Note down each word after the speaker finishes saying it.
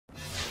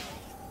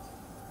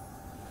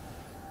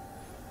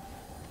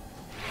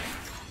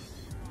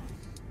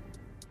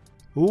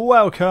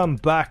Welcome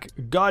back,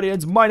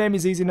 Guardians. My name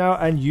is Easy now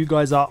and you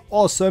guys are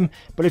awesome.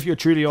 But if you're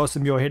truly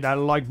awesome, you'll hit that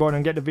like button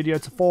and get the video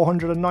to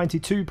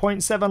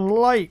 492.7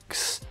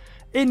 likes.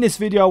 In this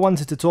video I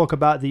wanted to talk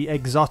about the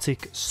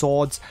exotic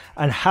swords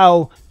and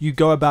how you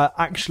go about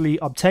actually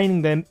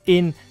obtaining them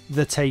in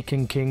the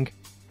Taken King.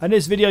 And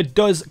this video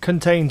does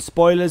contain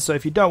spoilers, so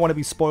if you don't want to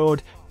be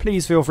spoiled,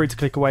 please feel free to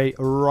click away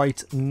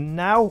right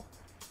now.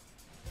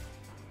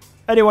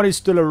 Anyone who's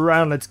still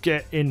around, let's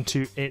get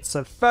into it.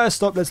 So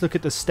first up, let's look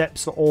at the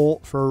steps for all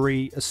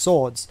 3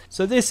 swords.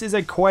 So this is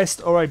a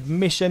quest or a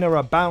mission or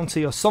a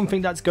bounty or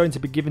something that's going to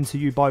be given to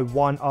you by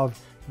one of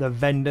the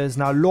vendors.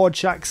 Now Lord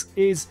Shaxx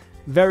is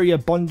very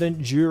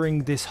abundant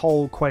during this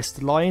whole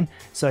quest line,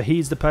 so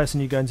he's the person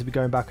you're going to be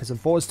going backwards and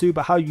forwards to,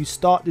 but how you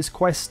start this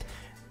quest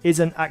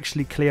isn't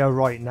actually clear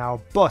right now.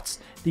 But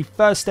the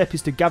first step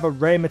is to gather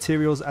rare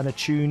materials and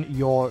attune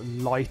your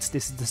light.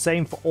 This is the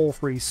same for all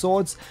 3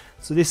 swords.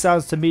 So this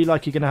sounds to me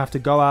like you're going to have to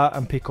go out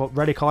and pick up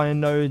relic iron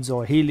nodes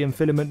or helium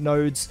filament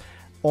nodes,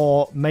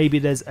 or maybe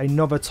there's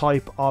another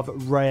type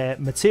of rare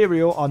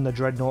material on the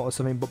dreadnought or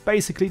something. But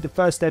basically the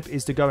first step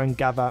is to go and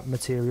gather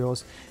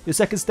materials. Your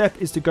second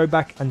step is to go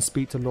back and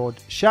speak to Lord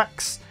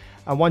Shaxx.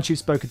 And once you've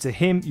spoken to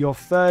him, your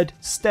third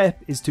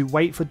step is to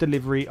wait for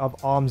delivery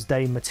of Arms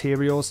Day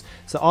materials.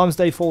 So Arms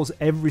Day falls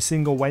every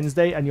single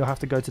Wednesday and you'll have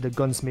to go to the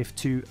gunsmith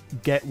to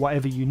get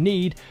whatever you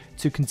need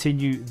to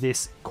continue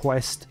this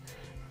quest.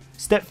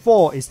 Step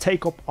 4 is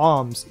take up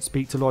arms,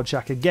 speak to Lord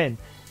Shaxx again.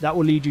 That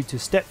will lead you to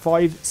step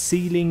 5,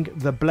 sealing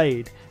the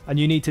blade. And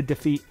you need to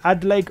defeat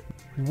Adleg,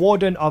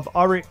 Warden of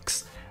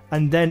Oryx,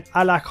 and then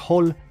Alak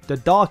Hull, the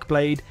Dark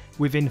Blade,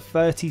 within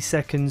 30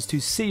 seconds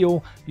to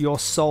seal your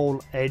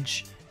soul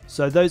edge.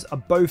 So those are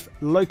both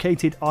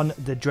located on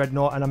the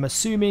dreadnought, and I'm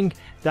assuming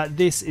that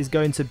this is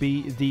going to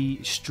be the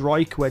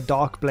strike where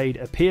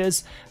Darkblade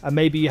appears, and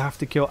maybe you have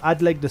to kill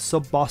Adleg the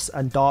sub boss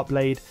and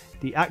Darkblade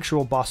the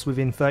actual boss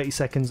within 30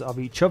 seconds of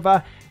each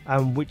other,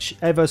 and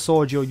whichever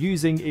sword you're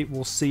using, it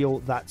will seal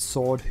that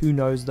sword. Who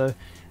knows though.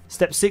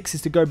 Step 6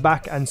 is to go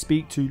back and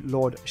speak to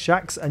Lord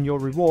Shaxx, and your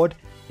reward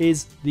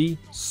is the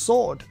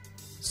sword.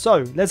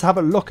 So let's have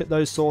a look at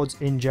those swords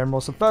in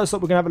general. So first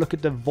up, we're going to have a look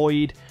at the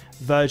Void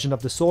version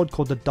of the sword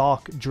called the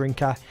Dark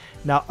Drinker.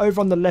 Now over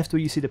on the left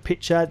where you see the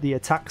picture, the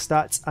attack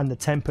stats and the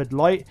tempered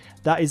light,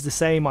 that is the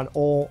same on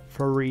all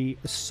 3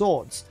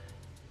 swords.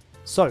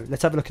 So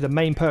let's have a look at the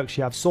main perks.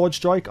 You have Sword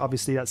Strike,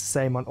 obviously that's the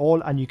same on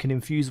all, and you can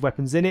infuse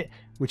weapons in it,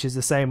 which is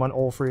the same on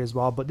all 3 as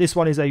well. But this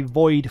one is a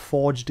Void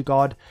Forged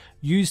Guard,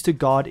 used to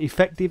guard,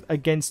 effective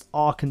against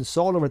arc and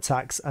solar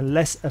attacks and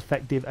less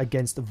effective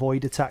against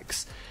void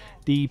attacks.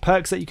 The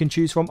perks that you can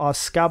choose from are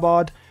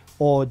Scabbard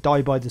or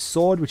Die by the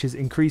Sword, which is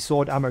increased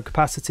sword ammo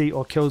capacity,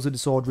 or kills with the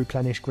sword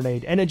replenish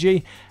grenade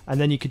energy.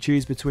 And then you can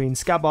choose between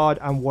Scabbard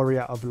and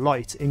Warrior of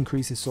Light,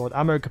 increases sword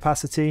ammo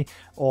capacity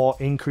or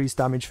increased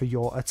damage for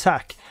your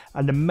attack.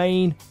 And the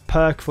main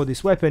perk for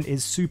this weapon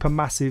is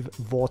Supermassive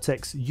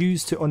Vortex,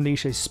 used to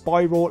unleash a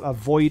spiral of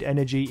void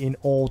energy in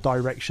all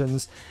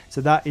directions.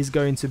 So that is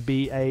going to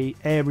be an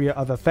area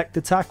of effect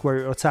attack where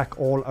it will attack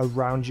all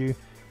around you.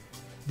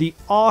 The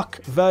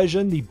Arc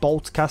version, the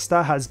Bolt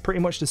Caster, has pretty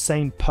much the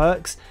same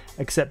perks,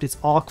 except it's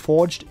Arc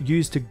Forged,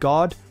 used to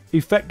guard,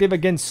 effective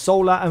against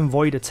solar and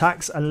void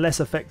attacks and less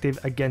effective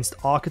against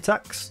arc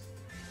attacks.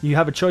 You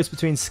have a choice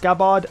between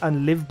Scabbard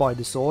and Live by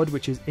the Sword,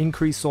 which is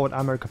increased sword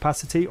ammo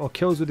capacity, or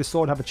kills with the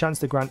sword have a chance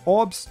to grant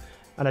orbs.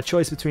 And a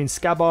choice between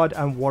Scabbard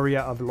and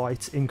Warrior of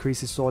Light,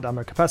 increases sword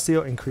ammo capacity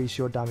or increase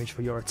your damage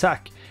for your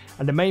attack.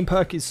 And the main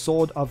perk is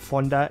Sword of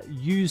Thunder,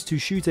 used to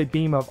shoot a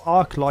beam of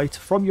arc light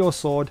from your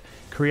sword,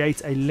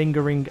 create a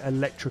lingering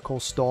electrical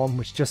storm,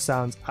 which just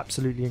sounds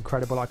absolutely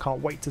incredible. I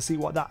can't wait to see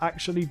what that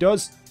actually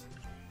does.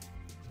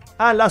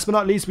 And last but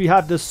not least, we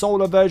have the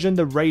solar version,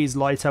 the Raze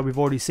lighter. We've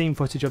already seen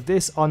footage of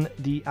this on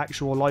the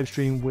actual live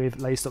stream with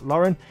Laced Up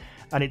Lauren.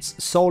 And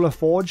it's solar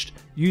forged,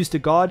 used to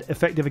guard,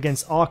 effective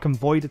against arc and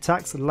void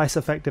attacks, less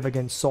effective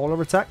against solar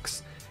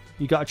attacks.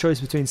 You got a choice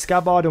between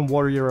Scabbard and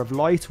Warrior of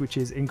Light, which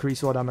is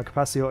increased sword ammo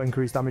capacity or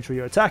increased damage for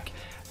your attack.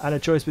 And a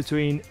choice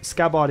between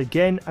Scabbard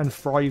again and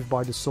Thrive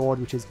by the Sword,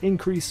 which is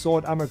increased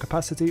sword ammo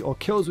capacity or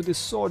kills with this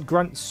sword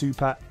grant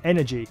super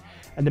energy.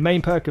 And the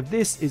main perk of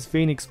this is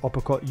Phoenix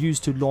Uppercut,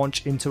 used to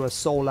launch into a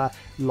solar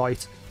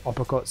light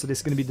uppercut. So this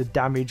is going to be the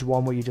damage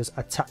one where you just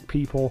attack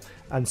people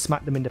and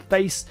smack them in the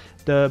face.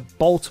 The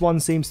Bolt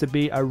one seems to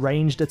be a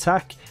ranged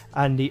attack,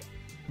 and the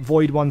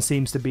Void one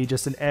seems to be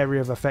just an area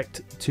of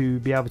effect to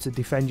be able to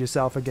defend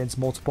yourself against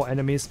multiple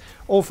enemies.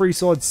 All 3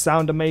 swords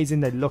sound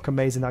amazing, they look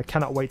amazing, I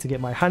cannot wait to get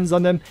my hands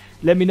on them.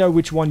 Let me know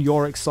which one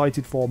you're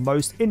excited for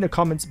most in the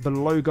comments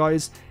below,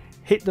 guys.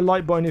 Hit the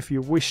like button if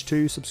you wish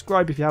to,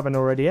 subscribe if you haven't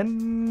already,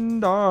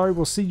 and I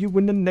will see you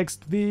in the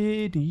next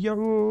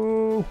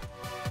video.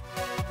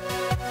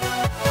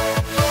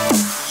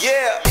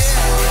 Yeah.